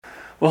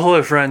Well,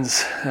 hello,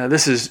 friends.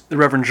 This is the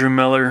Reverend Drew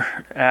Miller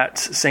at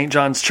St.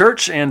 John's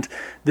Church, and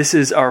this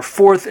is our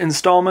fourth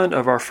installment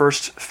of our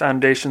first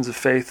Foundations of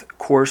Faith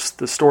course,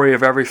 The Story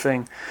of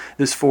Everything.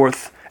 This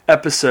fourth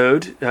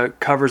episode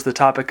covers the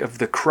topic of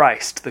the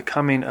Christ, the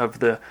coming of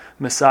the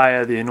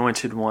Messiah, the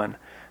Anointed One,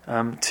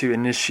 to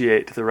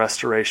initiate the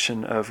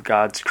restoration of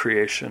God's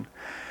creation.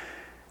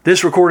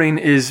 This recording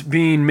is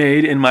being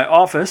made in my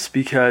office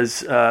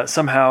because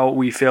somehow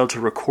we failed to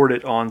record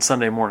it on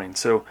Sunday morning.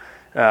 So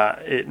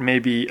it may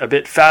be a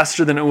bit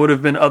faster than it would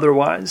have been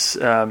otherwise,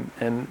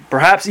 and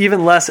perhaps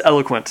even less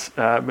eloquent,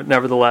 but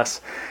nevertheless,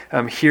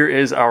 here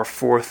is our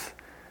fourth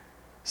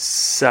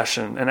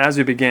session. And as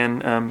we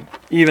begin,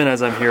 even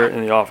as I'm here in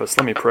the office,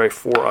 let me pray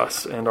for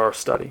us and our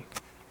study.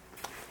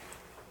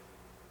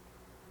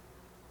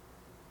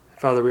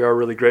 Father, we are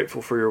really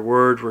grateful for your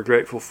word. We're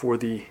grateful for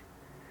the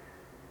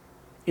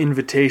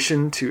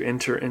invitation to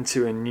enter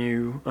into a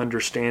new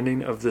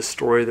understanding of this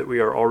story that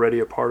we are already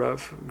a part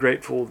of.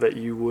 Grateful that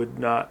you would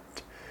not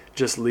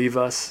just leave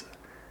us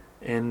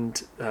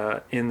and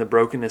in the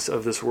brokenness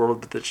of this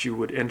world, but that you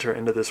would enter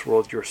into this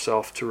world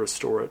yourself to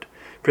restore it.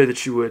 Pray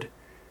that you would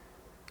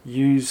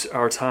use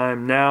our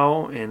time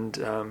now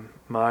and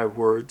my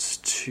words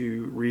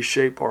to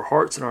reshape our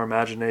hearts and our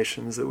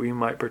imaginations, that we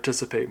might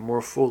participate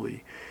more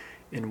fully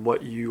in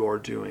what you are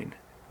doing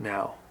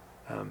now.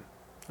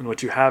 And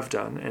what you have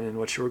done, and in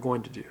what you are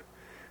going to do,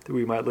 that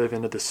we might live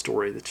into the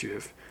story that you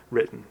have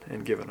written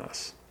and given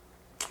us.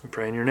 We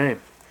pray in your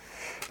name.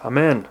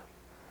 Amen.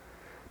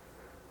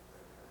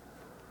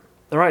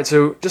 All right,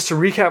 so just to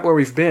recap where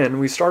we've been,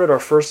 we started our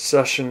first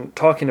session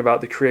talking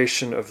about the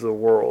creation of the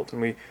world,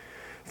 and we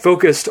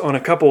focused on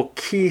a couple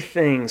key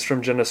things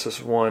from Genesis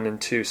 1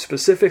 and 2,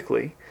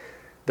 specifically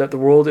that the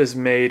world is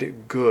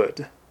made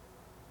good,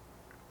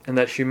 and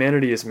that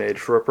humanity is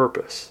made for a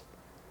purpose.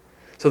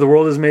 So the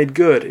world is made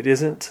good. It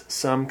isn't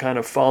some kind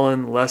of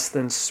fallen, less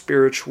than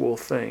spiritual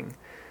thing.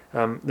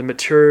 The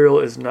material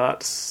is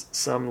not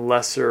some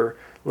lesser,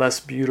 less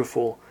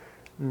beautiful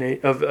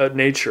of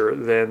nature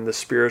than the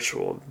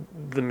spiritual.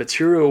 The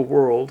material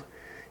world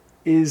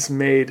is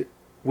made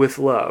with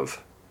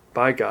love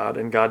by God,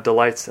 and God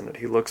delights in it.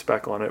 He looks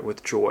back on it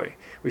with joy.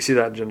 We see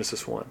that in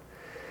Genesis 1.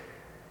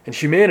 And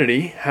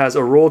humanity has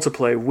a role to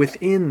play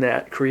within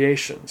that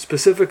creation.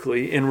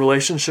 Specifically, in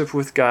relationship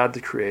with God the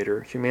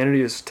Creator,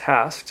 humanity is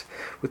tasked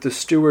with the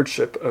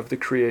stewardship of the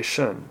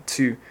creation,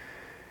 to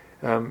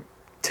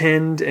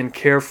tend and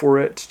care for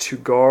it, to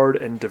guard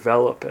and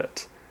develop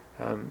it,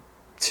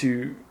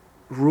 to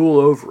rule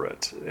over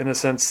it. In a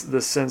sense,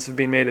 the sense of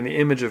being made in the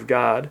image of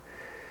God,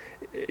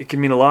 it can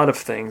mean a lot of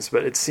things,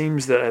 but it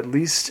seems that at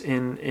least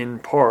in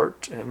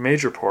part, and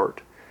major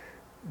part,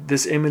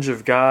 this image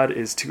of God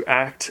is to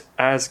act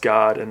as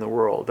God in the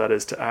world. That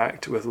is, to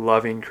act with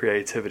loving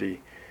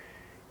creativity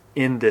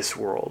in this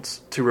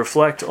world, to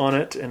reflect on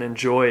it and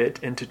enjoy it,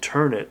 and to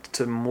turn it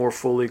to more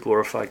fully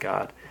glorify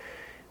God,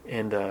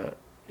 and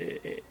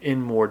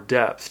in more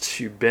depth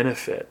to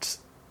benefit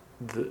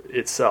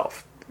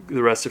itself,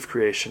 the rest of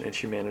creation and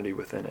humanity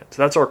within it.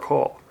 So that's our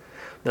call.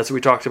 That's what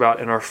we talked about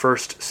in our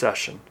first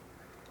session.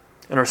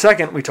 In our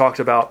second, we talked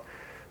about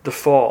the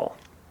fall.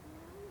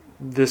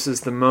 This is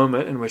the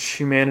moment in which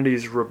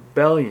humanity's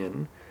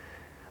rebellion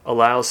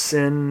allows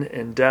sin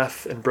and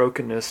death and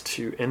brokenness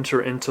to enter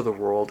into the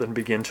world and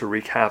begin to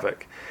wreak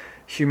havoc.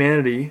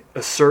 Humanity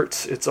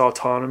asserts its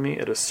autonomy,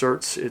 it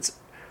asserts its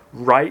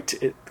right,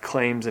 it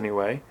claims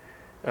anyway,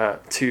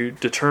 to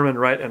determine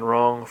right and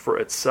wrong for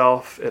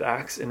itself. It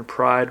acts in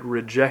pride,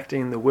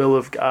 rejecting the will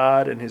of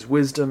God and His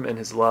wisdom and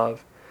His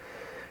love.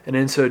 And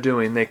in so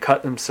doing, they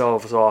cut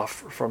themselves off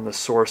from the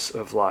source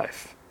of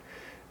life.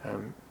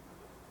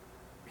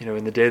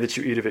 In the day that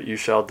you eat of it, you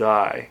shall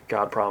die,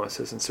 God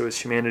promises. And so as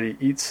humanity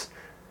eats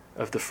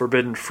of the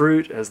forbidden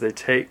fruit, as they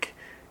take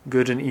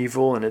good and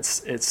evil and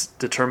its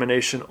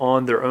determination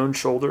on their own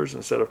shoulders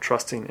instead of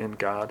trusting in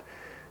God,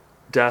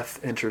 death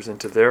enters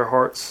into their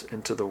hearts,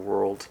 into the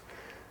world,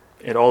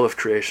 and all of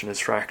creation is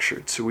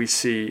fractured. So we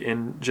see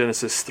in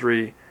Genesis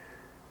 3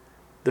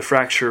 the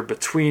fracture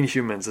between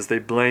humans as they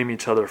blame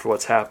each other for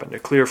what's happened, a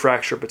clear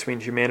fracture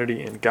between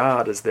humanity and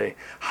God as they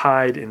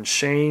hide in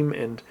shame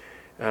and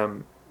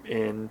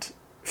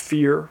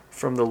fear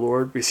from the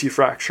Lord. We see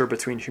fracture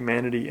between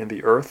humanity and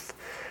the earth,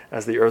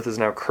 as the earth is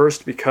now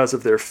cursed because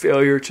of their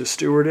failure to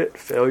steward it,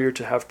 failure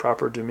to have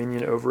proper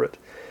dominion over it.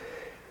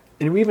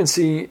 And we even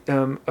see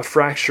a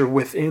fracture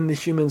within the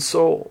human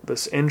soul,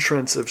 this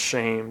entrance of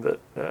shame,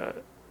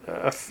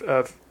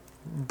 of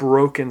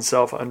broken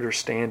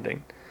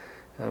self-understanding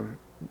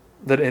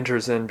that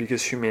enters in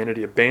because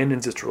humanity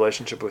abandons its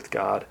relationship with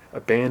God,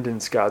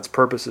 abandons God's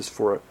purposes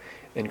for it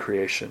in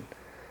creation.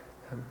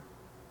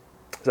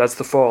 That's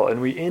the fall.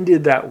 And we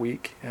ended that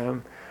week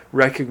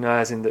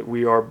recognizing that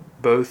we are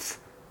both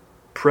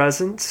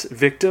present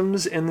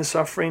victims in the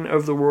suffering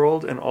of the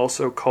world and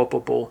also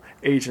culpable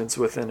agents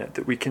within it,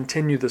 that we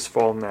continue this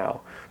fall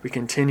now. We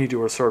continue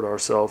to assert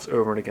ourselves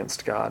over and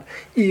against God,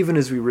 even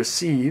as we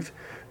receive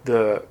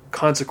the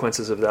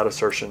consequences of that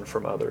assertion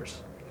from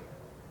others.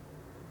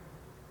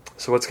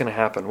 So what's going to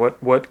happen?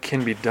 What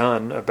can be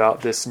done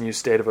about this new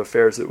state of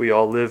affairs that we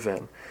all live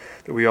in,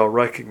 that we all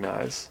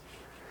recognize?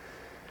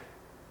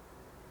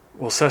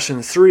 Well,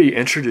 session 3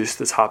 introduced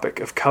the topic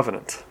of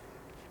covenant.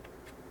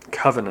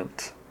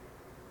 Covenant.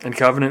 And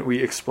covenant,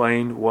 we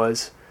explained,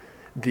 was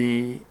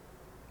the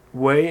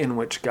way in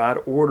which God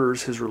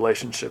orders his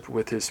relationship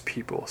with his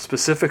people.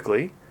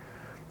 Specifically,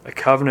 a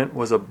covenant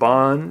was a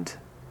bond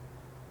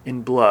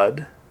in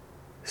blood,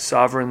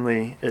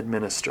 sovereignly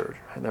administered.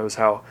 And that was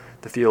how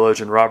the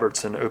theologian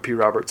Robertson, O.P.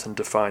 Robertson,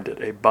 defined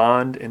it. A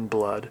bond in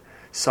blood,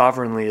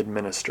 sovereignly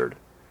administered.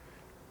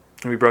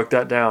 And we broke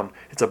that down.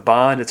 It's a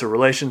bond, it's a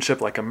relationship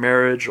like a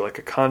marriage or like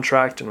a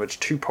contract in which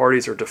two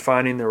parties are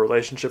defining their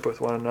relationship with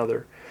one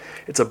another.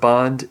 It's a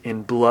bond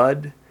in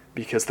blood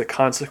because the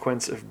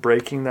consequence of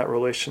breaking that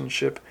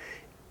relationship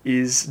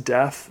is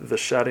death, the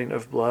shedding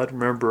of blood.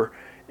 Remember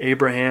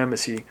Abraham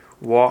as he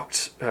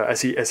walked,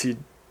 as he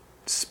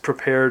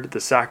prepared the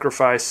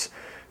sacrifice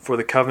for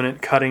the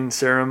covenant cutting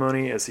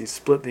ceremony, as he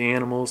split the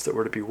animals that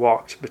were to be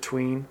walked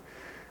between.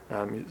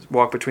 You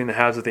walk between the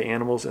halves of the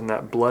animals in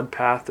that blood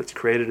path that's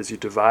created as you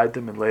divide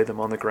them and lay them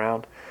on the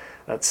ground.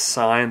 That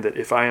sign that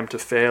if I am to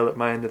fail at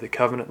my end of the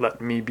covenant, let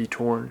me be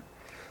torn.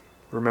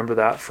 Remember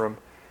that from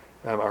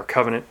our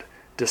covenant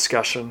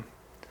discussion.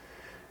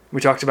 We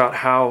talked about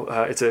how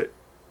it's a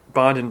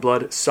bond in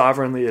blood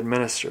sovereignly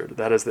administered.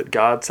 That is, that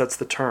God sets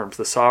the terms.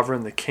 The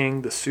sovereign, the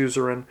king, the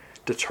suzerain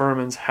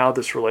determines how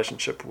this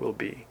relationship will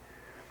be.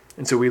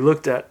 And so we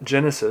looked at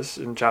Genesis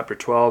in chapter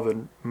 12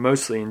 and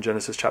mostly in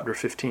Genesis chapter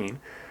 15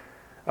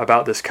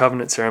 about this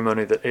covenant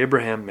ceremony that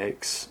Abraham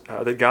makes,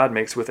 that God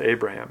makes with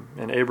Abraham.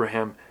 And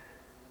Abraham,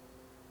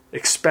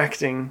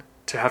 expecting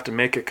to have to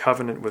make a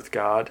covenant with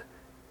God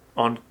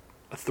on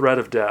a threat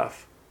of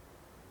death,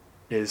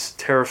 is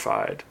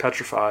terrified,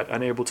 petrified,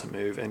 unable to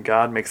move, and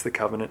God makes the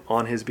covenant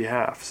on his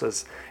behalf.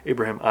 Says,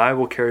 Abraham, I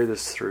will carry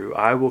this through.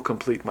 I will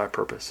complete my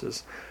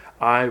purposes.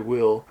 I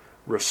will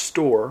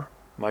restore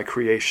my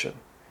creation.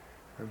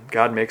 And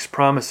God makes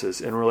promises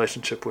in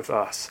relationship with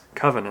us,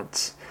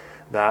 covenants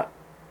that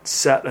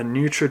set a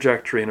new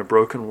trajectory in a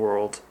broken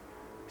world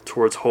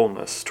towards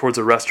wholeness, towards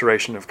a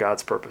restoration of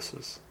God's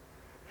purposes.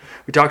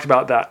 We talked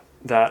about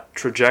that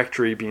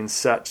trajectory being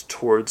set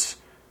towards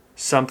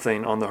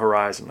something on the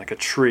horizon, like a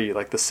tree,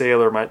 like the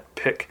sailor might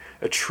pick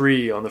a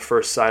tree on the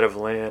first sight of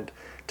land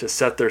to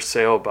set their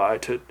sail by,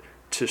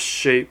 to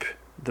shape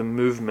the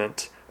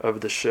movement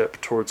of the ship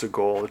towards a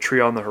goal, a tree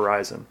on the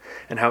horizon,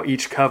 and how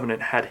each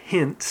covenant had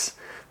hints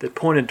that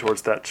pointed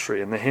towards that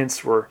tree, and the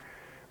hints were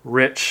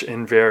rich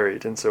and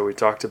varied. And so we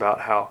talked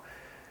about how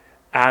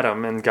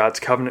Adam and God's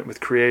covenant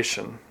with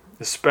creation,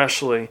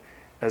 especially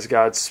as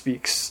God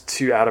speaks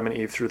to Adam and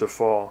Eve through the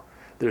fall,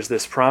 there's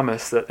this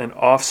promise that an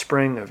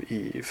offspring of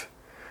Eve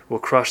will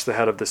crush the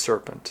head of the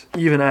serpent,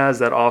 even as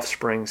that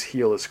offspring's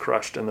heel is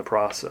crushed in the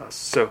process.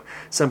 So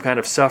some kind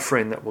of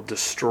suffering that will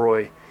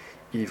destroy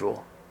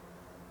evil.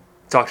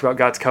 Talked about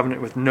God's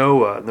covenant with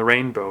Noah and the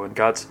rainbow, and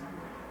God's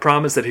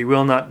promise that he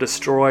will not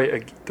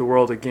destroy the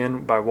world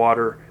again by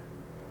water,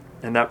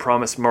 and that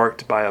promise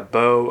marked by a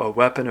bow, a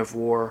weapon of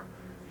war,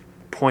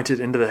 pointed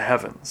into the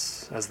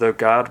heavens, as though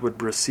God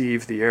would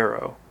receive the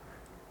arrow.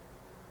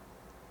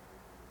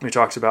 We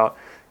talked about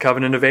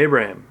covenant of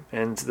Abraham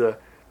and the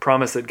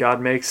promise that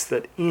God makes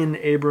that in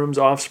Abram's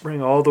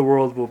offspring all the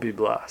world will be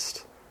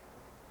blessed.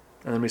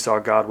 And then we saw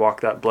God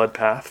walk that blood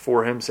path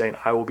for him, saying,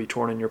 I will be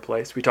torn in your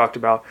place. We talked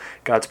about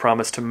God's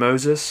promise to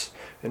Moses,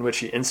 in which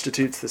he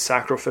institutes the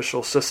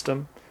sacrificial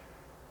system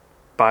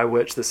by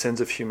which the sins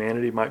of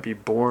humanity might be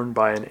borne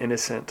by an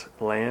innocent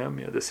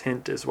lamb. This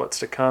hint is what's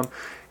to come.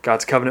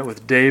 God's covenant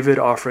with David,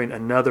 offering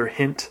another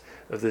hint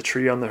of the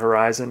tree on the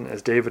horizon,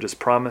 as David has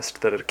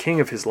promised that a king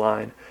of his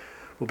line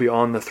will be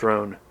on the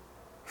throne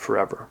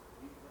forever.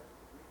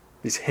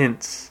 These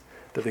hints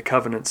that the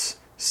covenants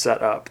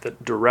set up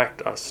that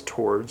direct us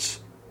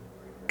towards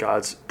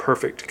God's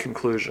perfect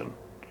conclusion,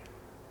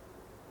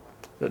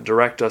 that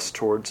direct us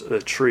towards the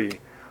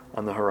tree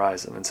on the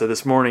horizon. And so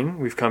this morning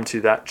we've come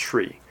to that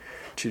tree,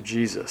 to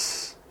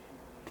Jesus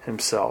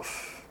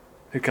himself,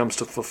 who comes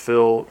to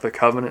fulfill the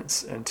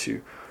covenants and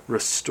to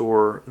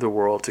restore the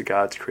world to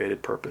God's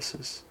created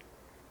purposes.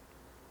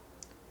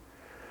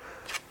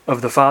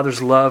 Of the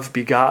Father's love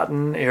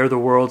begotten ere the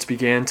worlds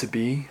began to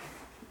be,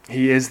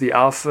 he is the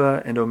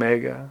Alpha and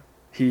Omega,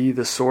 he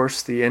the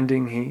source, the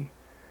ending, he,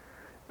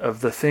 of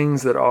the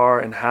things that are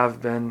and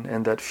have been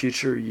and that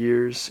future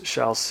years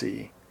shall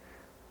see,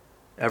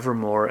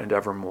 evermore and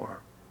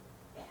evermore.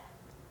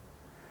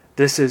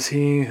 This is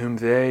he whom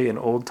they in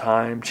old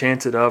time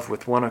chanted of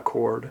with one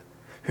accord,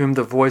 whom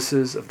the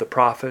voices of the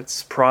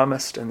prophets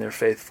promised in their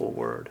faithful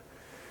word.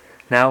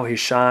 Now he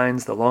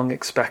shines, the long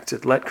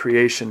expected. Let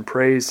creation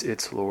praise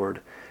its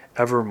Lord,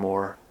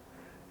 evermore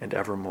and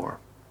evermore.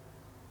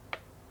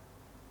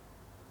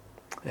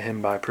 A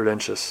hymn by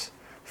Prudentius,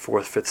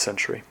 4th, 5th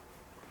century.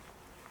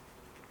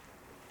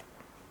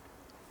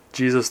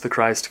 Jesus the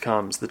Christ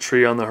comes, the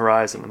tree on the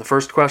horizon. And the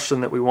first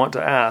question that we want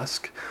to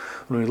ask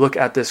when we look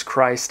at this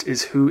Christ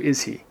is, who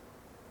is he?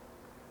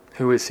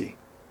 Who is he?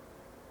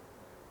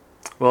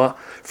 Well,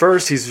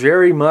 first, he's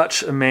very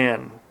much a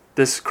man.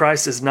 This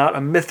Christ is not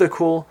a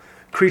mythical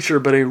creature,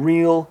 but a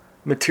real,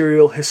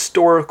 material,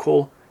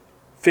 historical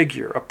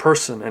figure, a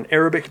person, an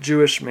Arabic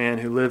Jewish man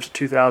who lived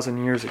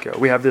 2,000 years ago.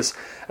 We have this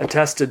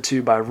attested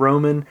to by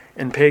Roman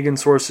and pagan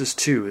sources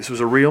too. This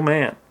was a real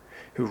man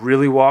who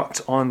really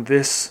walked on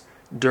this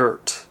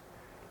dirt,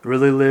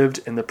 really lived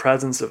in the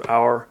presence of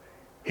our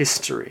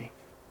history.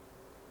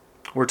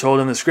 We're told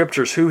in the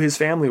scriptures who his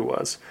family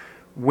was,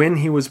 when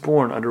he was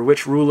born, under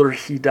which ruler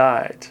he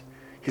died.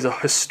 He's a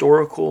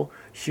historical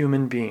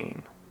human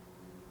being.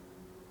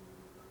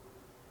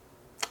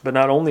 But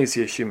not only is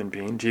he a human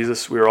being,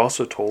 Jesus, we are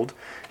also told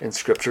in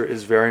Scripture,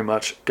 is very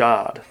much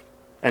God.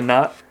 And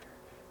not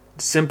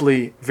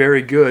simply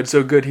very good,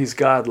 so good he's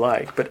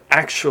God-like, but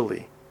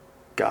actually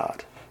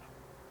God.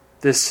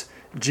 This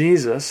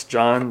Jesus,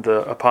 John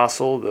the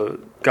apostle, the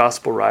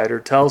gospel writer,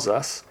 tells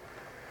us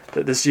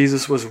that this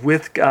Jesus was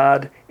with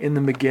God in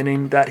the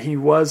beginning, that he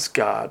was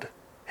God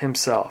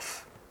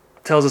himself.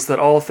 Tells us that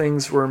all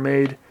things were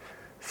made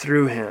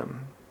through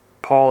him.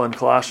 Paul in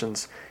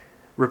Colossians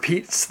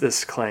repeats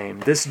this claim.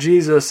 This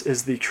Jesus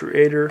is the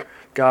creator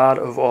God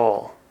of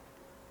all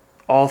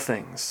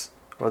things,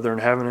 whether in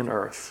heaven and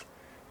earth,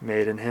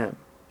 made in him.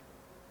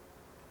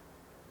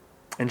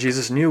 And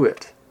Jesus knew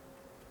it.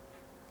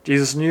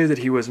 Jesus knew that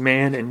he was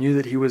man and knew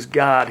that he was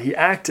God. He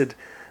acted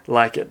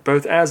like it,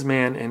 both as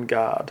man and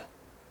God.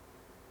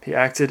 He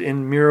acted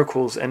in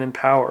miracles and in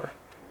power,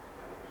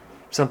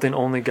 something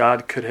only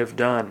God could have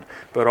done.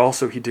 But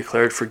also he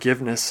declared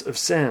forgiveness of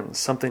sins,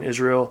 something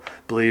Israel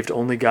believed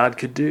only God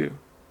could do.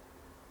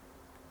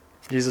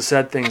 Jesus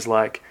said things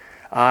like,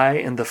 I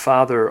and the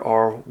Father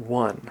are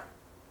one.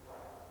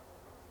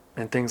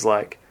 And things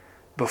like,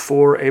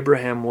 before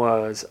Abraham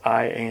was,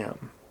 I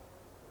am.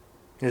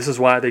 This is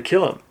why they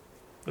kill him,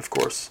 of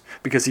course,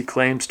 because he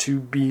claims to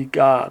be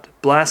God.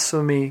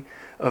 Blasphemy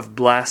of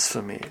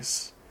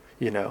blasphemies,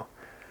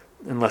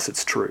 unless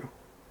it's true.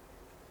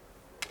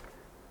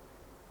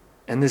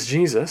 And this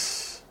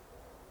Jesus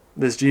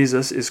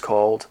is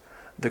called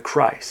the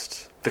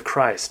Christ. The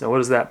Christ. Now what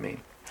does that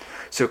mean?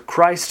 So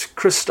Christ,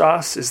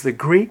 Christos, is the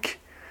Greek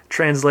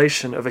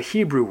translation of a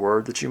Hebrew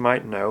word that you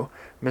might know,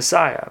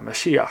 Messiah,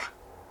 Mashiach.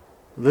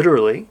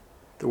 Literally,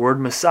 the word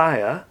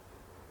Messiah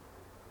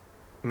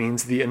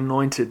means the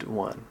anointed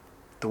one,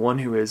 the one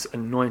who is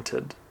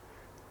anointed.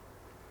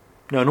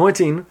 Now,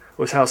 anointing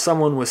was how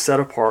someone was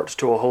set apart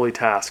to a holy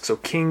task. So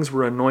kings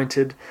were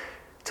anointed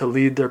to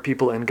lead their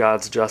people in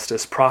God's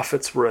justice.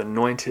 Prophets were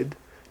anointed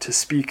to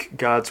speak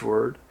God's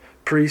word.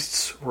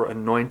 Priests were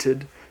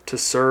anointed to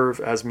serve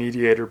as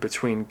mediator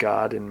between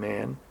God and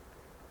man.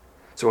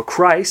 So a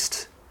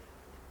Christ,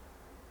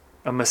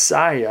 a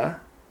Messiah,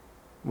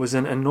 was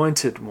an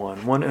anointed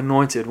one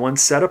anointed, one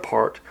set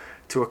apart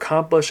to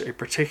accomplish a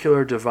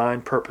particular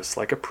divine purpose,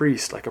 like a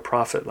priest, like a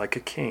prophet, like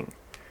a king.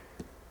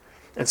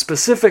 And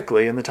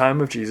specifically, in the time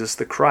of Jesus,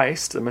 the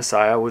Christ, the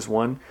Messiah, was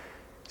one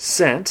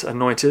sent,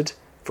 anointed,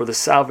 for the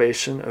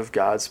salvation of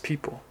God's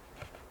people.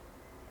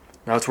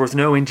 Now it's worth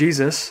knowing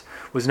Jesus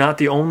was not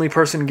the only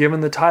person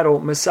given the title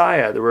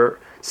Messiah. There were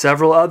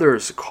several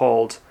others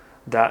called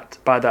that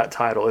by that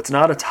title. It's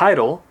not a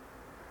title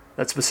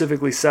that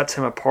specifically sets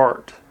him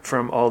apart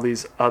from all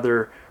these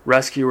other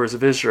rescuers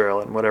of Israel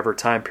in whatever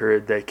time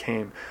period they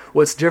came.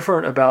 What's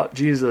different about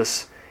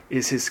Jesus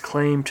is his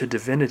claim to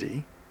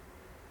divinity,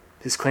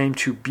 his claim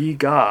to be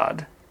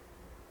God,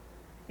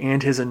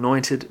 and his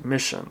anointed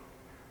mission.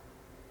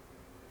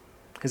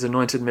 His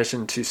anointed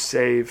mission to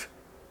save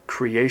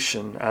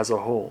creation as a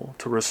whole,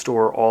 to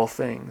restore all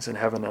things in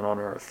heaven and on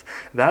earth.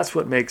 That's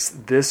what makes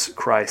this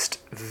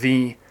Christ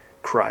the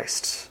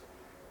Christ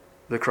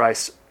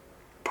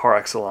par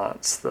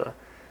excellence,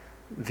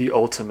 the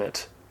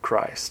ultimate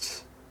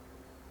Christ,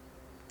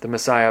 the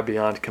Messiah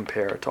beyond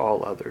compare to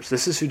all others.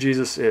 This is who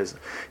Jesus is.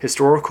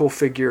 Historical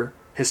figure,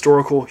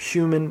 historical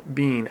human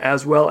being,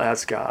 as well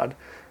as God,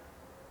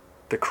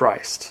 the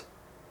Christ,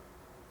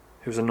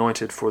 who's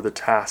anointed for the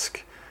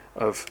task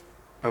of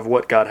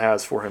what God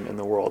has for him in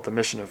the world, the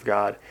mission of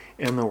God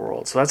in the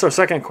world. So that's our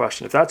second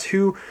question. If that's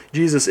who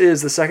Jesus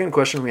is, the second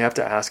question we have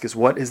to ask is,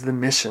 what is the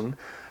mission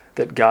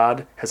that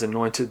God has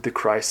anointed the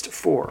Christ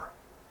for?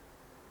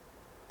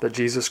 That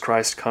Jesus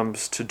Christ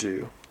comes to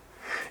do.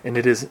 And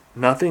it is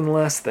nothing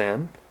less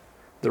than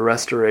the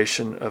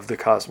restoration of the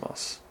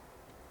cosmos,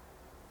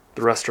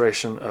 the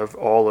restoration of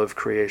all of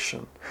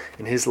creation.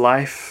 In his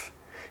life,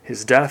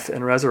 his death,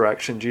 and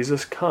resurrection,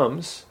 Jesus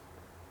comes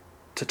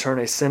to turn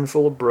a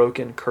sinful,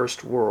 broken,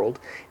 cursed world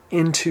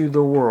into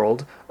the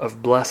world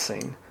of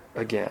blessing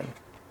again.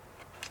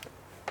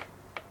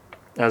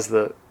 As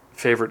the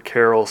favorite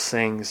carol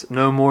sings,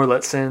 no more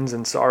let sins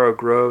and sorrow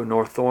grow,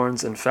 nor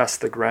thorns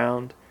infest the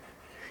ground.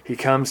 He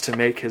comes to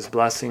make his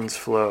blessings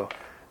flow,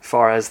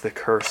 far as the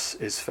curse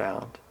is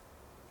found.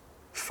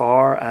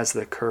 Far as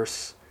the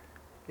curse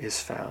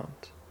is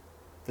found.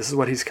 This is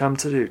what he's come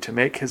to do, to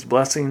make his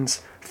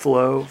blessings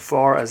flow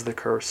far as the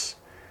curse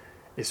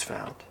is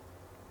found.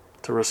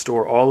 To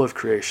restore all of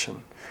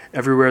creation,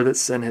 everywhere that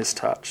sin has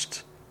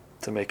touched,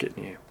 to make it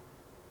new.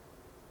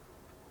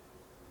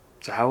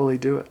 So how will he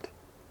do it?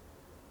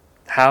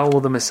 How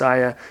will the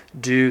Messiah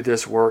do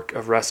this work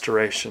of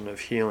restoration,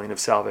 of healing, of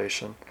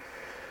salvation?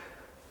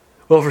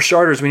 Well, for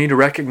starters, we need to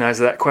recognize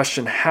that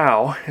question,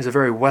 how, is a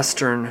very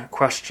Western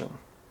question.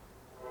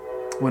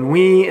 When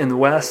we in the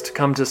West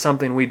come to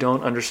something we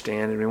don't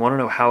understand and we want to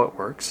know how it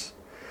works,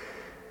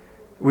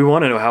 we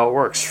want to know how it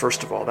works,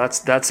 first of all.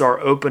 That's our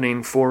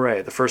opening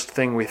foray, the first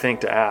thing we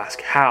think to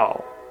ask.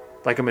 How?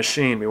 Like a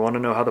machine, we want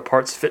to know how the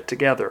parts fit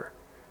together,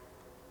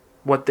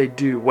 what they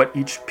do, what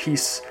each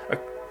piece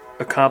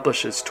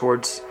accomplishes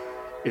towards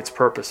its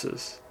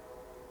purposes.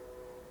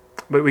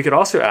 But we could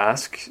also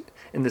ask,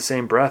 in the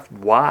same breath,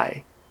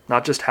 why?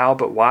 Not just how,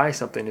 but why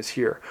something is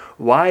here.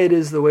 Why it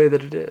is the way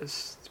that it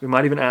is. We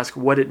might even ask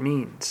what it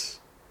means.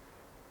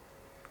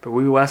 But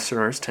we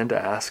Westerners tend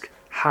to ask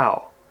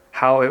how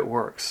it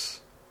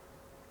works,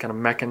 kind of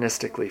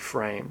mechanistically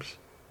framed.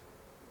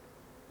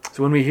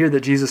 So when we hear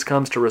that Jesus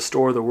comes to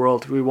restore the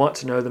world, we want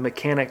to know the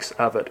mechanics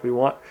of it. We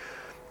want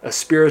a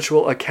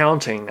spiritual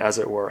accounting, as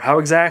it were. How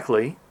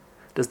exactly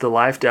does the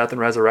life, death, and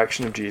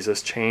resurrection of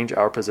Jesus change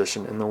our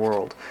position in the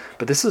world?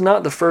 But this is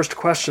not the first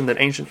question that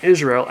ancient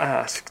Israel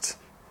asked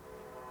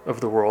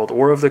of the world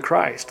or of the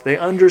Christ. They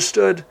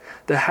understood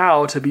the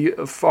how to be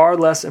of far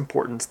less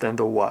importance than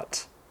the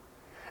what,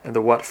 and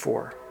the what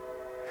for.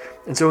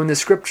 And so in the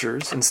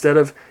scriptures, instead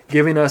of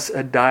giving us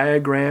a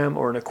diagram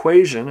or an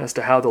equation as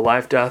to how the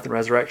life, death, and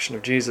resurrection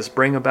of Jesus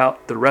bring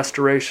about the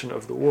restoration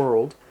of the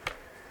world,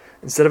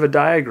 instead of a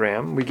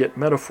diagram, we get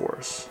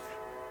metaphors,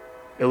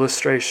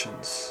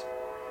 illustrations,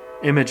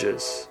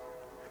 images.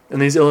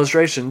 And these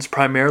illustrations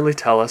primarily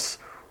tell us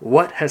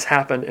what has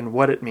happened and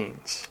what it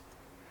means,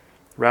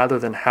 rather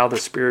than how the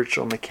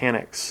spiritual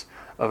mechanics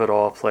of it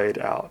all played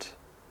out.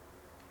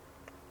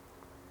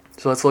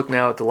 So let's look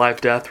now at the life,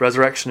 death,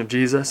 resurrection of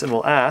Jesus, and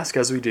we'll ask,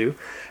 as we do,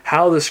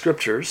 how the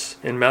scriptures,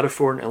 in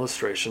metaphor and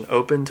illustration,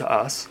 open to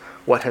us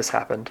what has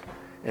happened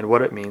and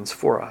what it means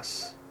for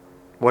us.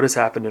 What has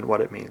happened and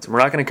what it means. And we're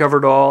not going to cover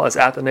it all, as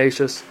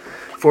Athanasius,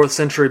 4th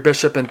century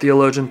bishop and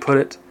theologian, put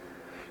it.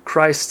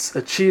 Christ's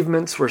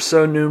achievements were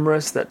so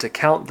numerous that to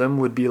count them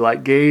would be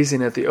like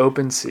gazing at the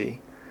open sea,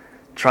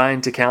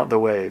 trying to count the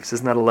waves.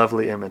 Isn't that a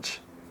lovely image?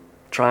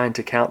 Trying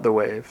to count the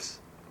waves.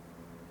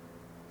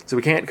 So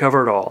we can't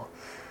cover it all,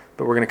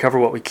 but we're going to cover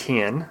what we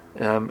can.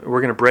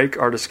 We're going to break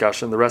our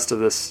discussion the rest of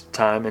this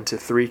time into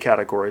 3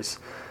 categories: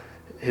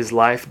 his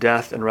life,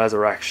 death, and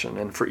resurrection.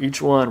 And for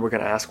each one, we're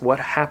going to ask what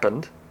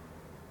happened,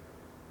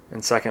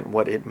 and second,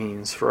 what it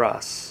means for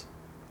us.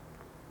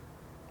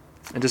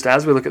 And just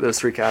as we look at those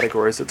 3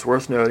 categories, it's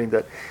worth noting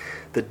that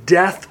the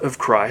death of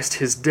Christ,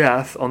 his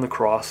death on the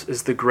cross,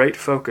 is the great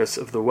focus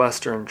of the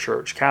Western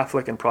Church,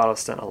 Catholic and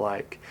Protestant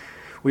alike.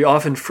 We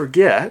often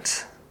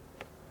forget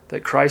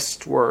that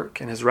Christ's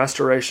work and his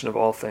restoration of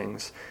all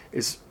things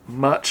is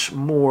much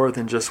more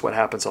than just what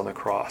happens on the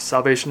cross.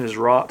 Salvation is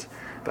wrought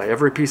by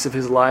every piece of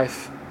his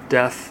life,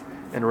 death,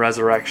 and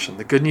resurrection.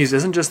 The good news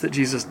isn't just that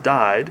Jesus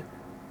died,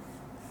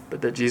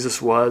 but that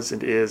Jesus was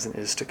and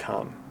is to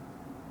come.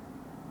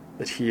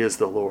 That he is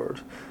the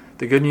Lord.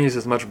 The good news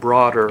is much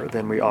broader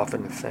than we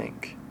often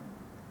think.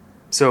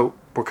 So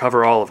we'll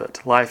cover all of it,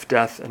 life,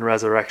 death, and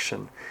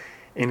resurrection,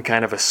 in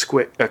kind of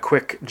a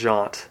quick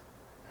jaunt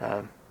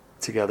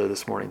together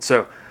this morning.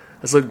 So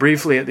let's look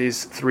briefly at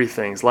these 3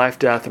 things, life,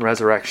 death, and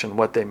resurrection,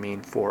 what they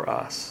mean for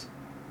us.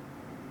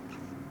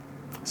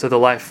 So the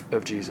life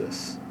of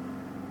Jesus.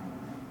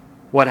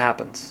 What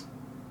happens?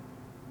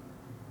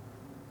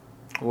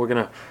 We're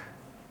going to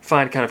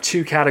find kind of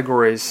 2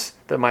 categories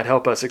that might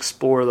help us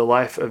explore the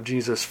life of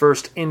Jesus.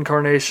 First,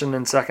 incarnation,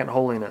 and second,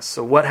 holiness.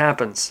 So what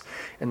happens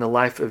in the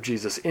life of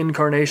Jesus?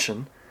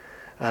 Incarnation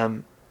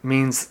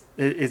means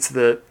it's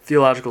the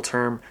theological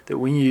term that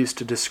we use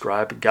to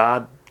describe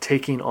God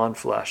taking on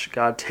flesh,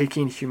 God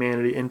taking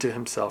humanity into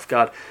himself,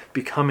 God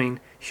becoming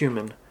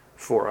human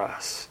for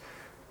us.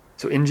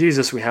 So in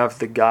Jesus we have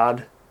the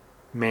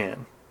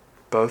God-man,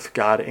 both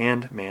God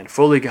and man,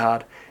 fully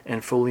God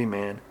and fully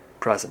man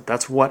present.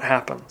 That's what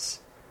happens.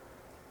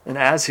 And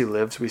as he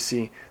lives, we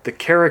see the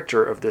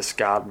character of this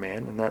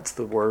God-man, and that's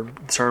the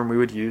term we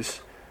would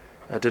use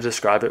to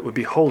describe it, would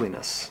be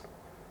holiness.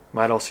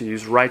 Might also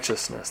use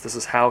righteousness. This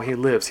is how he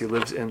lives. He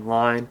lives in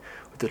line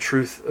with the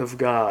truth of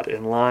God,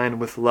 in line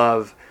with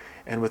love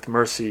and with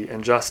mercy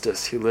and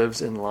justice. He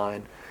lives in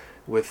line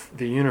with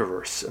the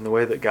universe and the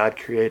way that God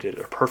created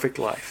a perfect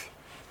life.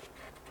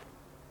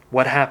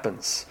 What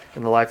happens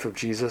in the life of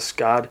Jesus?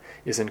 God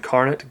is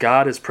incarnate.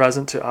 God is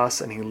present to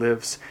us, and he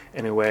lives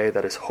in a way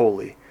that is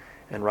holy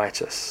and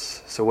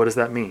righteous. So what does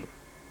that mean?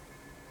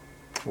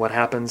 What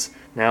happens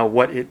now?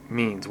 What it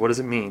means? What does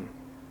it mean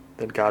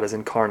that God is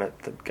incarnate,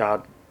 that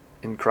God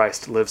in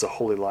Christ lives a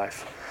holy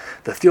life?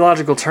 The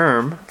theological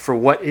term for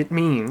what it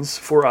means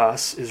for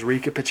us is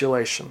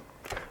recapitulation.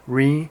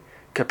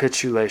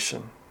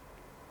 Recapitulation.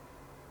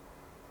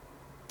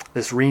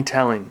 This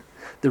retelling,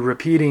 the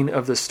repeating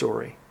of the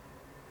story,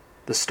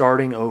 the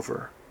starting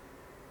over,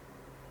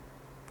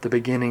 the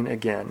beginning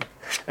again.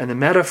 And the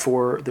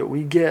metaphor that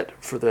we get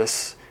for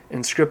this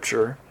in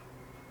Scripture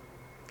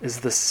is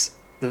this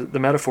The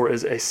metaphor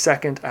is a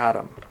second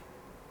Adam,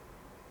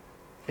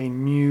 a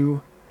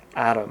new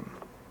Adam,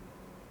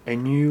 a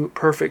new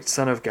perfect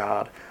Son of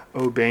God,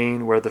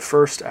 obeying where the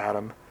first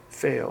Adam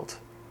failed.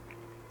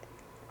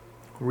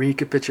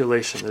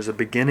 Recapitulation. There's a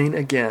beginning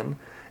again,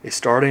 a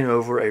starting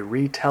over, a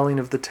retelling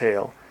of the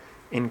tale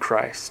in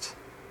Christ.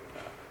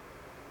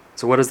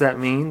 So what does that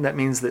mean? That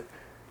means that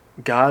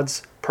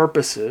God's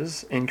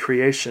purposes in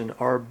creation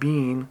are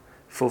being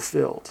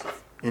fulfilled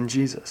in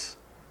Jesus.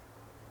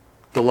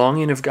 The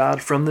longing of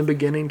God from the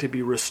beginning to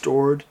be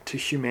restored to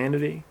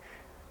humanity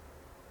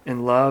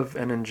in love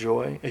and in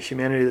joy, a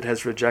humanity that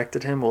has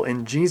rejected him. Well,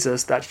 in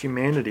Jesus, that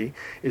humanity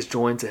is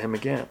joined to him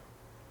again.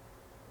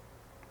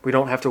 We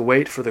don't have to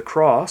wait for the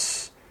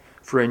cross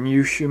for a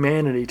new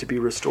humanity to be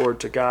restored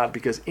to God,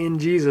 because in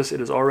Jesus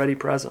it is already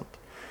present.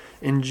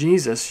 In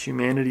Jesus,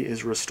 humanity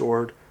is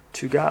restored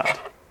to God.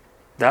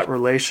 That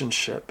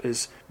relationship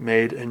is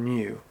made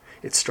anew.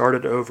 It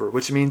started over,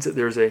 which means that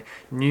there's a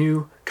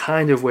new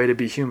kind of way to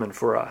be human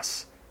for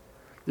us.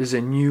 There's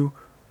a new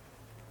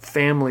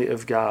family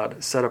of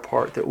God set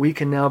apart that we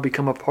can now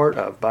become a part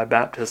of by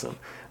baptism,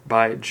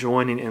 by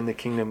joining in the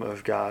kingdom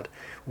of God.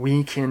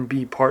 We can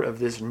be part of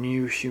this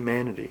new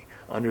humanity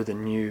under the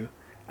new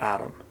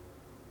Adam,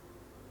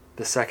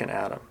 the second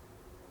Adam,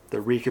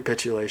 the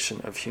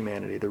recapitulation of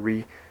humanity, the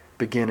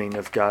re-beginning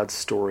of God's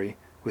story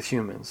with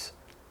humans.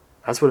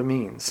 That's what it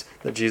means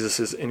that Jesus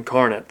is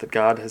incarnate, that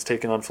God has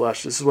taken on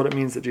flesh. This is what it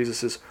means that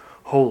Jesus is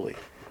holy.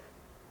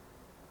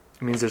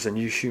 It means there's a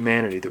new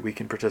humanity that we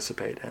can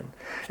participate in.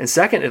 And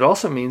second, it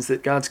also means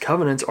that God's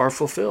covenants are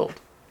fulfilled.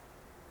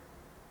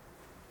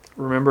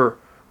 Remember,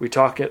 we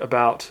talk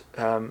about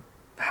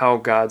how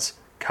God's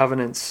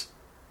covenants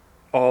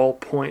all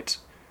point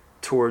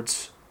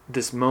towards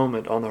this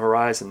moment on the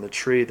horizon, the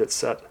tree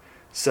that's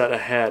set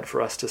ahead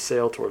for us to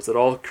sail towards, that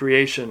all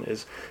creation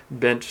is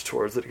bent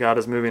towards, that God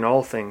is moving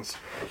all things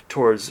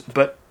towards.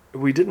 But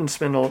we didn't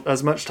spend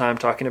as much time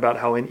talking about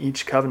how in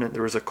each covenant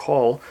there was a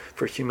call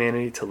for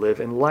humanity to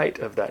live in light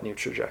of that new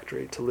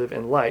trajectory, to live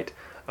in light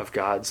of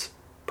God's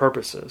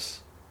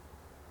purposes.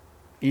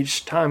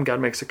 Each time God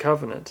makes a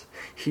covenant,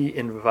 he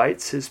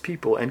invites his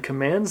people and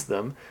commands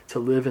them to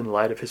live in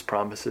light of his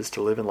promises,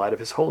 to live in light of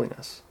his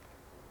holiness.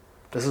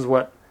 This is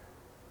what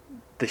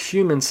the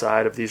human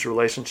side of these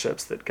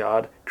relationships that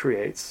God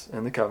creates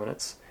in the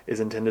covenants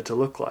is intended to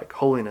look like: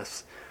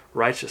 holiness,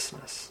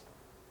 righteousness.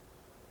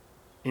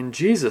 In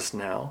Jesus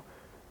now,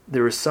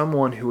 there is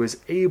someone who is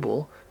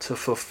able to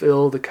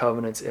fulfill the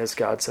covenants as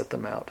God set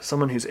them out.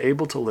 Someone who's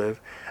able to live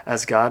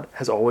as God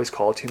has always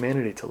called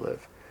humanity to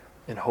live,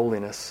 in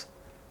holiness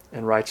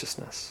and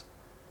righteousness.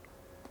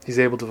 He's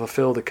able to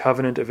fulfill the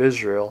covenant of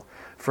Israel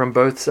from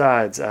both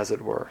sides, as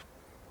it were,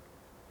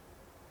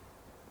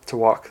 to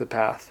walk the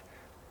path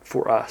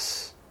for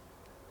us.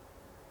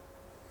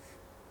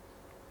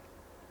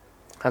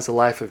 That's the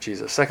life of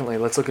Jesus. Secondly,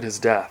 let's look at his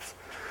death.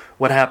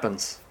 What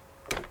happens?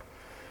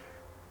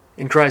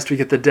 In Christ, we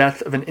get the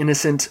death of an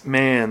innocent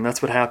man.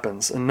 That's what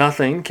happens. And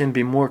nothing can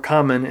be more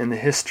common in the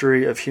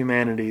history of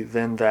humanity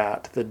than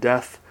that, the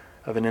death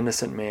of an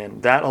innocent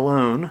man. That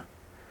alone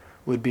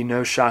would be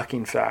no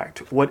shocking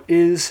fact. What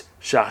is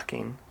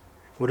shocking,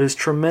 what is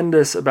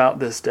tremendous about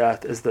this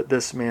death, is that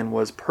this man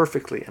was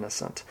perfectly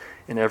innocent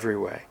in every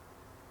way.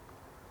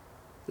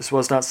 This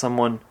was not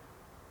someone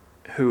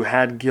who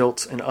had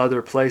guilt in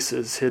other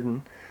places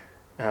hidden,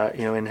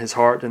 in his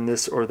heart, in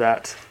this or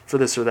that, for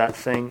this or that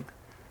thing,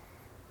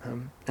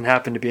 and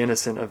happened to be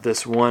innocent of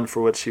this one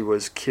for which he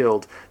was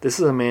killed. This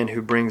is a man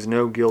who brings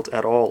no guilt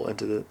at all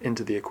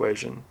into the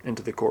equation,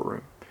 into the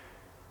courtroom.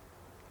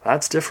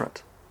 That's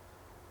different.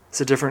 It's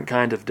a different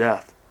kind of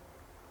death,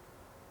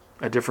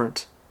 a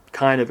different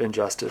kind of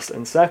injustice.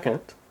 And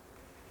second,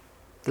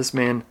 this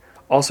man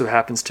also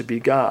happens to be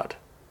God.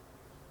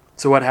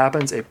 So what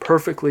happens? A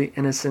perfectly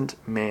innocent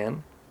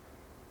man,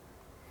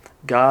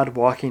 God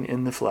walking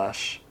in the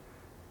flesh,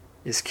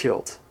 is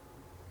killed.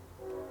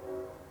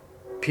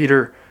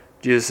 Peter,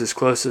 Jesus'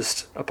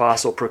 closest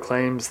apostle,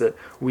 proclaims that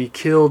we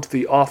killed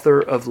the author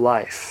of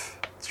life.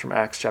 It's from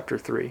Acts chapter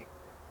 3.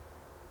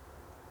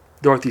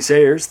 Dorothy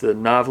Sayers, the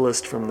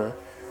novelist from the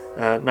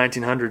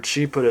 1900s,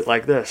 she put it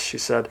like this. She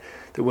said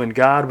that when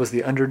God was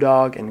the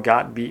underdog and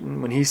got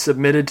beaten, when he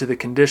submitted to the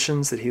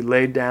conditions that he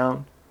laid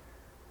down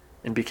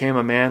and became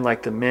a man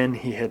like the men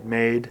he had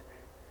made,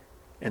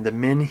 and the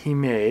men he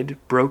made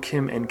broke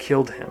him and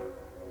killed him.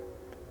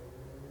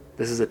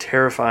 This is a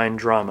terrifying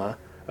drama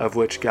of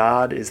which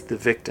God is the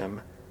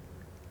victim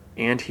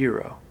and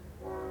hero.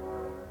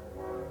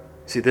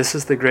 See, this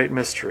is the great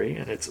mystery,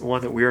 and it's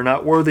one that we are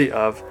not worthy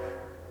of,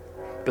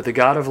 but the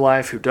God of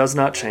life who does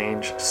not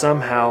change,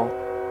 somehow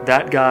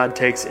that God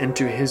takes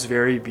into his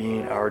very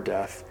being our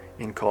death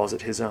and calls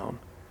it his own.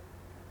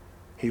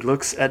 He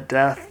looks at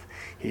death,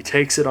 he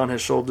takes it on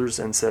his shoulders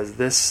and says,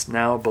 "This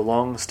now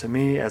belongs to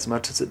me as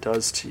much as it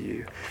does to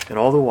you." And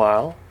all the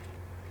while,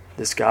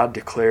 this God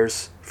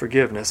declares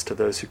forgiveness to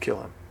those who kill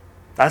him.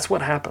 That's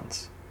what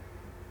happens.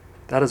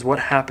 That is what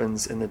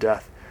happens in the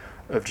death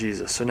of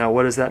Jesus. So now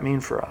what does that mean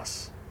for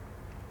us?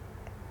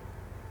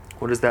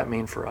 What does that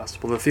mean for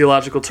us? Well, the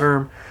theological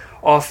term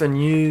often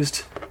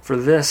used for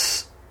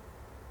this,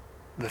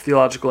 the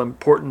theological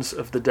importance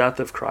of the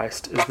death of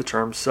Christ, is the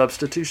term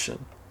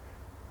substitution.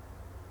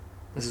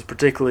 This is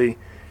particularly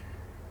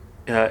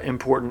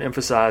important,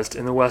 emphasized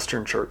in the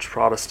Western Church,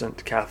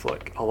 Protestant,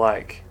 Catholic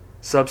alike.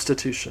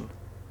 Substitution.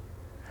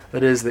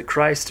 That is, that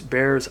Christ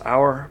bears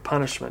our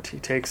punishment. He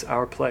takes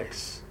our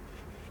place.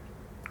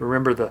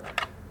 Remember, the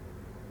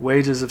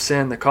wages of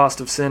sin, the cost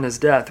of sin is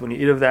death. When you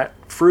eat of that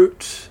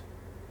fruit,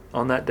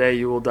 on that day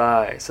you will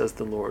die, says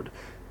the Lord.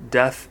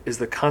 Death is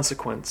the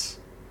consequence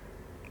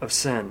of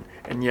sin.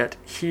 And yet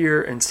here,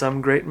 in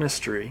some great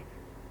mystery,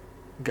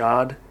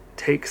 God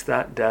takes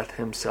that death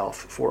himself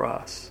for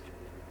us.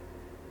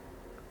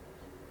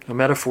 A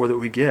metaphor that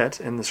we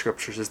get in the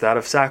Scriptures is that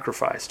of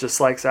sacrifice,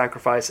 just like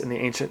sacrifice in the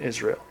ancient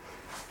Israel.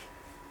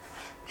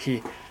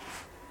 He,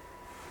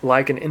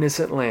 like an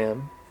innocent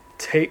lamb,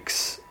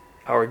 takes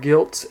our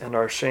guilt and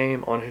our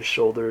shame on his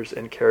shoulders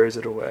and carries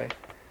it away.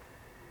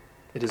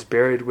 It is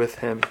buried with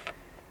him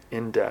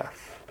in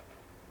death.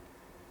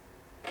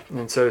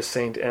 And so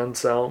St.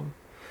 Anselm,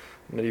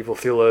 medieval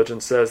theologian,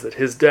 says that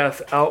his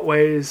death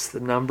outweighs the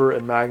number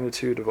and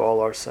magnitude of all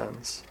our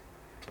sins.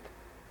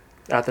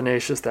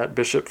 Athanasius, that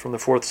bishop from the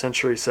 4th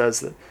century, says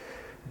that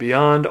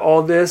beyond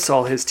all this,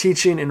 all his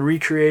teaching and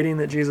recreating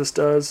that Jesus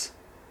does,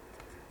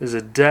 there's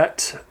a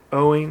debt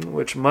owing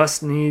which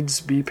must needs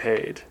be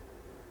paid.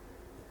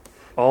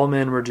 All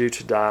men were due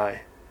to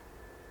die,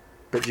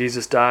 but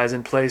Jesus dies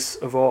in place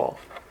of all,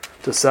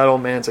 to settle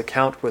man's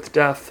account with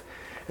death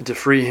and to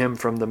free him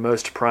from the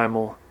most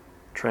primal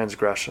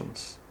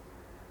transgressions.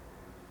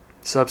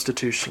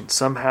 Substitution.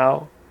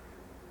 Somehow,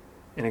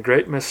 in a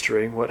great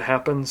mystery, what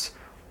happens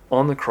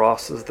on the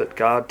cross is that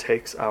God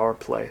takes our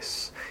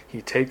place.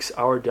 He takes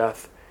our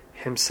death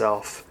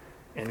himself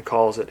and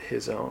calls it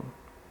his own.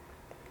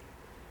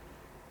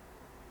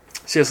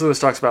 C.S. Lewis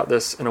talks about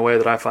this in a way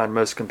that I find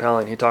most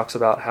compelling. He talks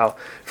about how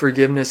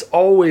forgiveness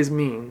always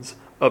means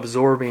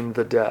absorbing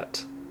the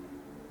debt.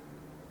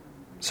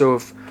 So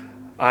if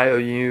I owe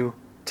you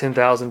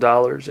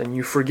 $10,000 and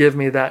you forgive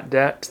me that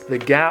debt, the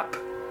gap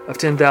of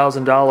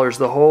 $10,000,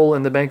 the hole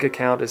in the bank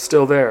account, is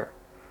still there.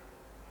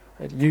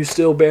 You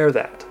still bear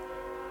that.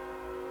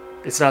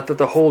 It's not that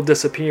the hole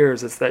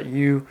disappears, it's that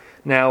you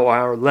now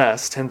are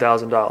less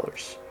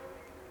 $10,000.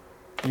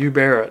 You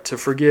bear it. To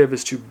forgive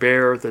is to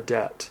bear the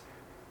debt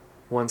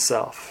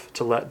oneself,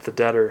 to let the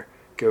debtor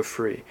go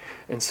free.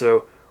 And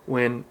so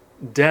when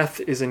death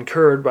is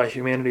incurred by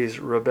humanity's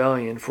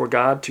rebellion, for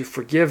God to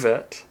forgive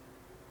it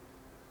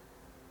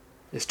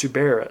is to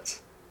bear it.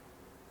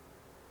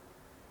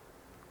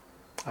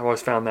 I've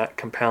always found that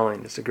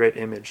compelling. It's a great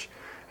image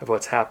of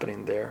what's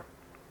happening there.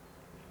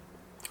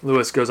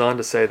 Lewis goes on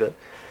to say that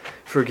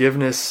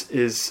forgiveness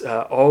is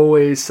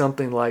always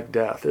something like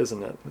death,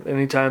 isn't it?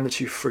 Anytime that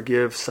you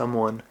forgive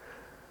someone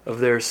of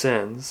their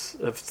sins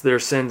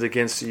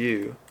against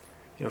you,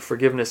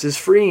 forgiveness is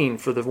freeing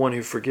for the one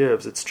who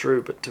forgives. It's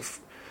true,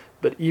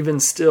 but even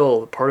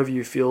still, part of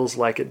you feels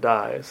like it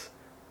dies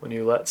when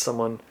you let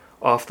someone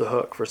off the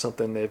hook for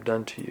something they've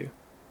done to you.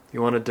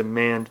 You want to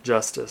demand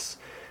justice,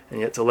 and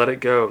yet to let it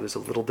go, there's a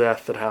little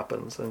death that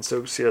happens. And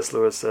so C.S.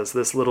 Lewis says,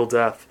 this little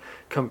death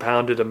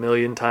compounded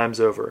 1,000,000 times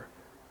over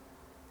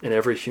in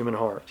every human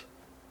heart.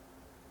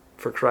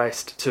 For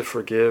Christ to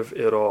forgive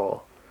it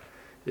all,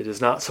 it is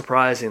not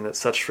surprising that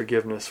such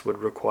forgiveness would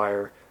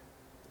require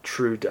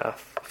true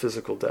death,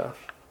 physical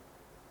death.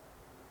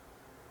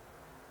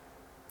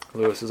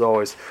 Lewis is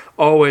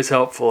always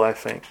helpful, I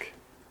think.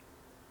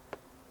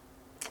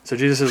 So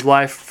Jesus'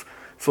 life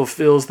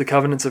fulfills the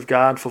covenants of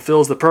God,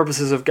 fulfills the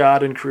purposes of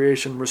God in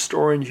creation,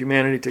 restoring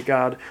humanity to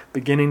God,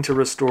 beginning to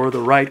restore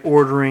the right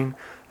ordering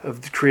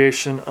of the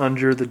creation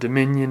under the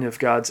dominion of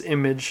God's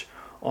image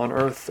on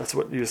earth. That's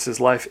what Jesus'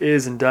 life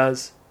is and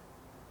does.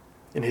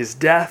 In his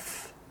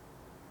death,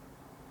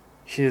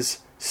 his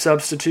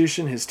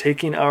substitution, his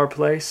taking our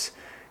place,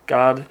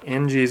 God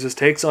in Jesus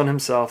takes on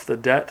himself the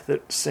debt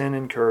that sin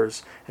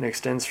incurs and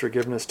extends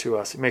forgiveness to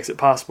us. It makes it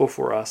possible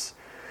for us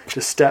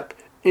to step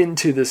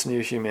into this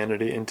new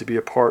humanity and to be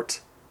a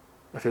part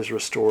of his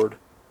restored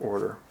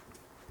order.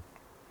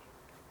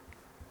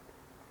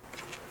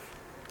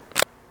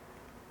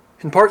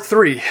 In part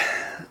 3,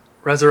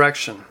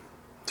 resurrection.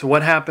 So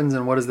what happens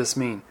and what does this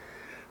mean?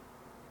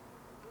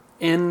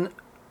 In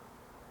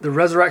the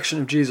resurrection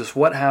of Jesus,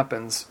 what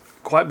happens?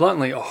 Quite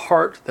bluntly, a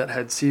heart that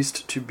had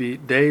ceased to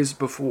beat days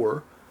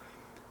before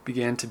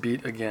began to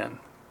beat again.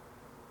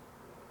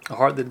 A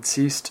heart that had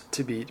ceased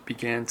to beat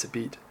began to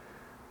beat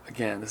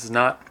again. This is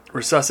not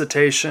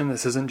resuscitation.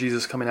 This isn't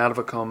Jesus coming out of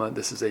a coma.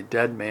 This is a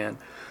dead man,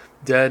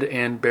 dead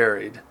and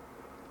buried,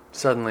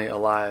 suddenly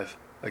alive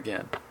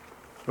again.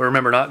 But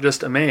remember, not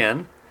just a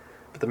man,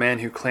 but the man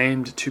who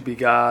claimed to be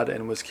God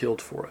and was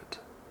killed for it.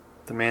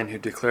 The man who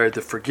declared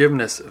the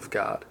forgiveness of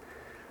God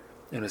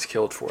and was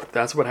killed for it.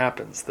 That's what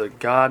happens. The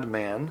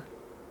God-man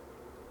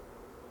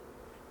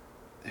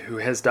who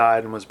has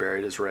died and was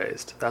buried is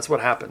raised. That's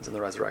what happens in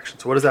the resurrection.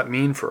 So what does that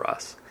mean for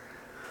us?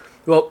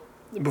 Well,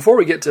 before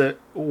we get to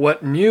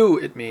what new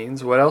it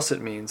means, what else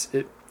it means,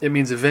 It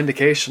means a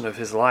vindication of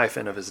his life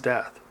and of his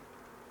death.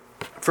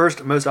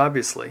 First, most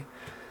obviously,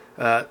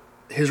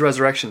 his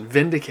resurrection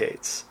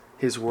vindicates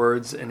his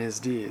words and his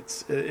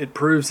deeds. It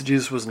proves that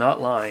Jesus was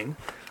not lying,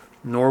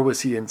 nor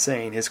was he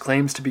insane. His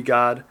claims to be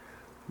God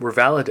were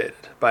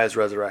validated by his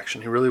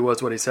resurrection. He really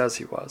was what he says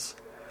he was.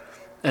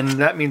 And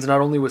that means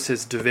not only was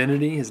his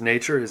divinity, his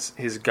nature, his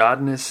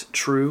godness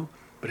true,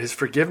 but his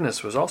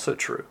forgiveness was also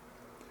true.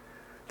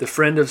 The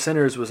friend of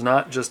sinners was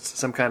not just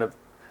some kind of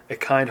a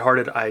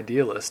kind-hearted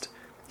idealist.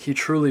 He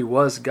truly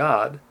was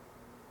God,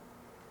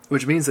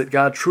 which means that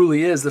God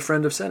truly is the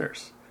friend of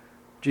sinners.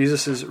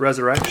 Jesus'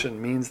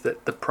 resurrection means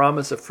that the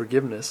promise of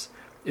forgiveness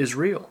is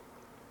real,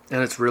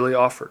 and it's really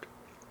offered.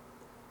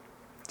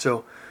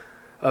 So,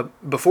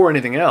 before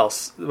anything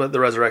else, what the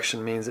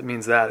resurrection means, it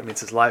means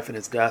his life and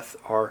his death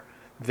are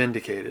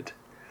vindicated.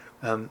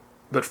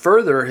 But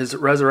further, his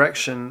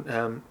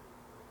resurrection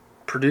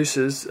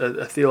produces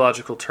a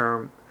theological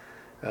term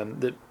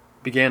that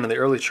began in the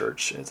early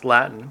church. It's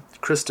Latin,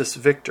 Christus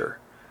Victor,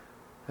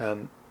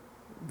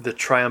 the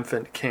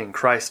triumphant king,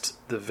 Christ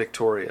the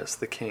victorious,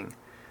 the king,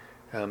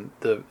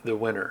 the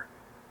winner.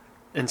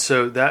 And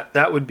so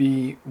that would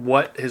be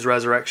what his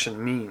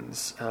resurrection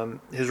means.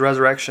 His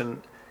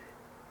resurrection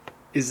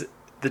is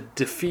the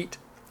defeat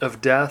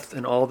of death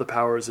and all the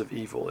powers of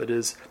evil. It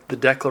is the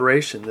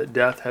declaration that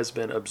death has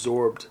been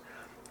absorbed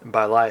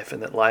by life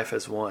and that life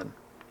has won.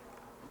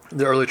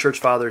 The early church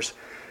fathers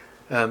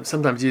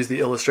sometimes use the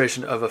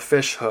illustration of a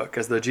fish hook,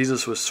 as though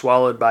Jesus was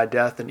swallowed by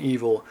death and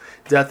evil,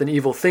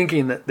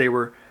 thinking that they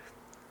were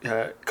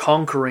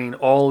conquering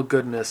all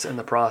goodness in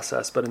the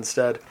process, but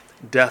instead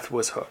death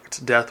was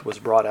hooked, death was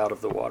brought out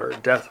of the water,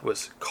 death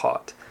was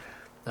caught,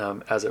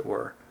 as it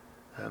were,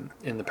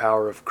 in the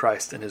power of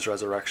Christ and his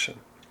resurrection.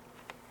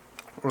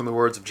 Or in the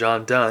words of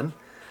John Donne,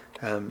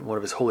 one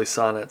of his holy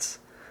sonnets,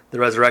 the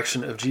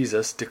resurrection of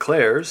Jesus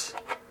declares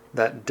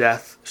that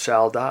death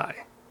shall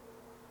die,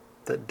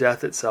 that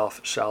death itself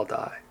shall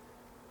die.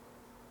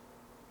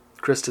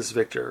 Christus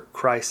Victor,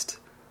 Christ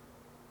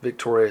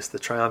victorious, the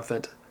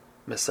triumphant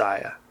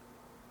Messiah.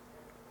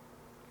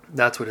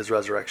 That's what his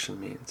resurrection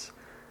means.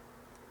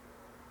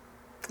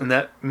 And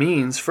that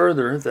means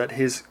further that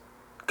his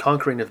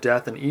conquering of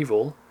death and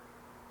evil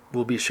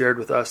will be shared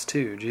with us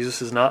too.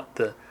 Jesus is not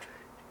the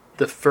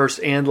first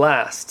and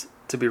last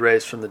to be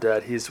raised from the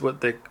dead. He's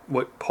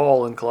what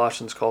Paul in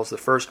Colossians calls the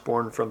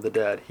firstborn from the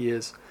dead. He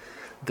is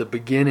the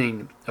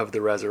beginning of the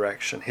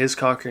resurrection. His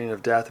conquering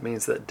of death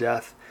means that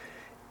death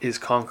is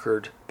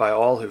conquered by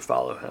all who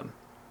follow him.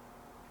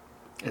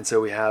 And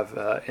so we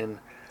have in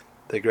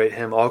the great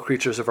hymn, All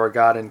Creatures of Our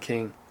God and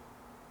King,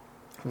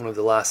 one of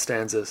the last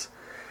stanzas,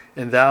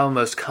 And thou,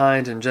 most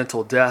kind and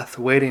gentle death,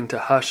 waiting to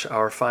hush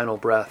our final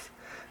breath,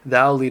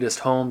 thou leadest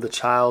home the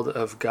child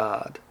of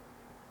God,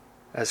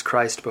 as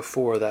Christ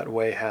before that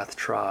way hath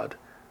trod.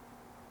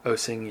 O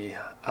sing ye,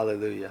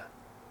 Alleluia.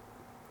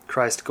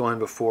 Christ going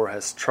before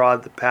has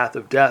trod the path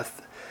of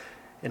death,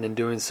 and in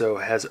doing so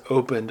has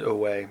opened a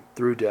way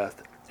through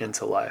death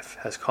into life,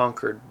 has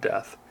conquered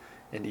death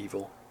and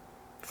evil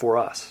for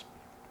us.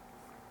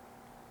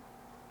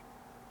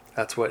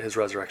 That's what his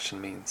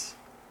resurrection means.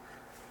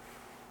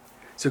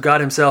 So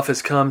God himself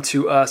has come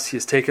to us. He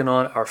has taken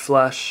on our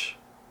flesh.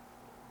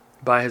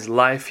 By his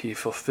life, he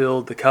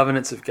fulfilled the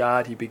covenants of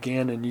God. He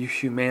began a new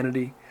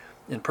humanity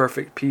in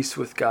perfect peace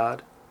with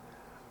God.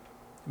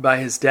 By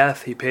his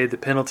death, he paid the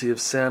penalty of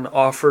sin,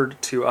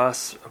 offered to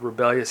us a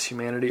rebellious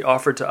humanity,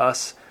 offered to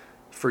us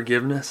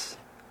forgiveness.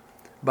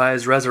 By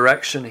his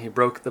resurrection, he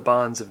broke the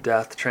bonds of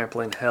death,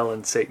 trampling hell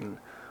and Satan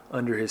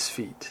under his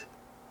feet,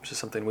 which is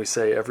something we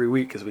say every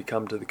week as we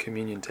come to the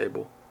communion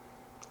table.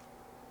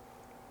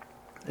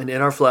 And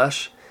in our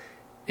flesh,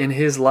 in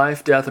his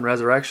life, death, and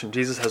resurrection,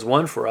 Jesus has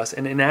won for us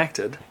and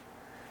enacted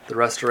the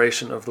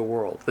restoration of the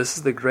world. This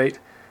is the great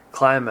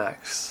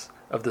climax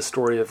of the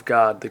story of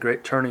God, the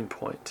great turning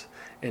point.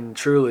 And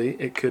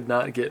truly, it could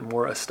not get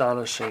more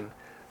astonishing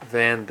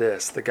than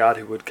this, the God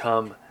who would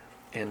come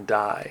and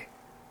die,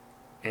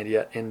 and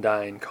yet in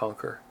dying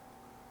conquer.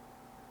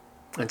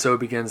 And so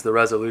begins the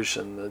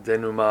resolution, the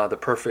denouement, the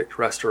perfect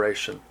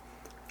restoration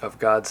of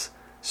God's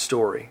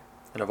story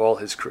and of all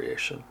his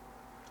creation.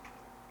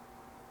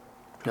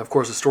 Now, of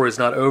course, the story is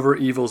not over.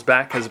 Evil's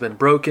back has been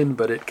broken,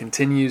 but it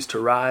continues to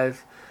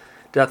writhe.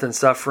 Death and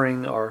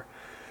suffering are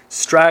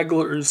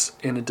stragglers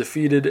in a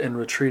defeated and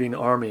retreating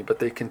army, but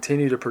they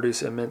continue to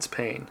produce immense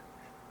pain.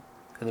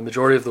 And the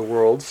majority of the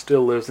world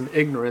still lives in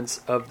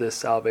ignorance of this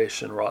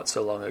salvation wrought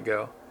so long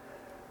ago.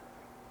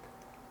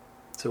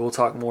 So we'll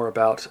talk more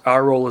about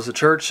our role as a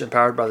church,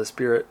 empowered by the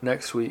Spirit,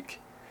 next week.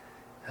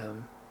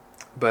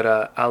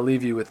 But I'll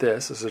leave you with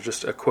this. This is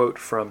just a quote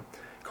from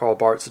Karl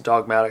Barth's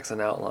Dogmatics and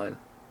Outline,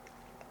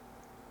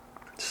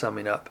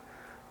 summing up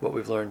what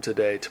we've learned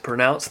today. To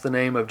pronounce the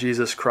name of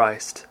Jesus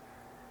Christ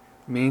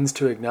means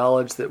to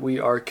acknowledge that we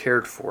are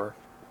cared for,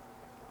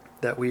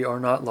 that we are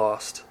not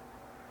lost.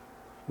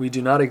 We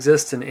do not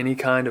exist in any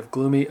kind of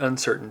gloomy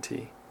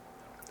uncertainty.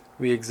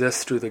 We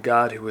exist through the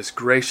God who was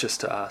gracious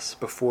to us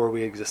before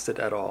we existed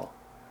at all.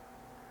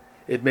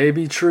 It may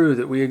be true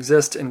that we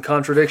exist in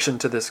contradiction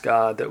to this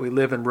God, that we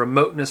live in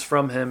remoteness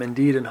from him,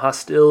 indeed in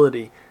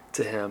hostility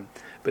to him,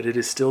 but it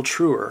is still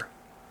truer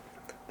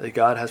that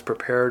God has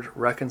prepared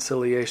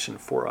reconciliation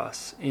for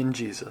us in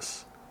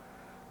Jesus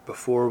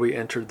before we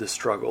entered the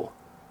struggle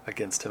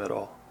against him at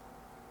all.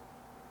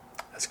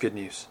 That's good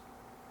news.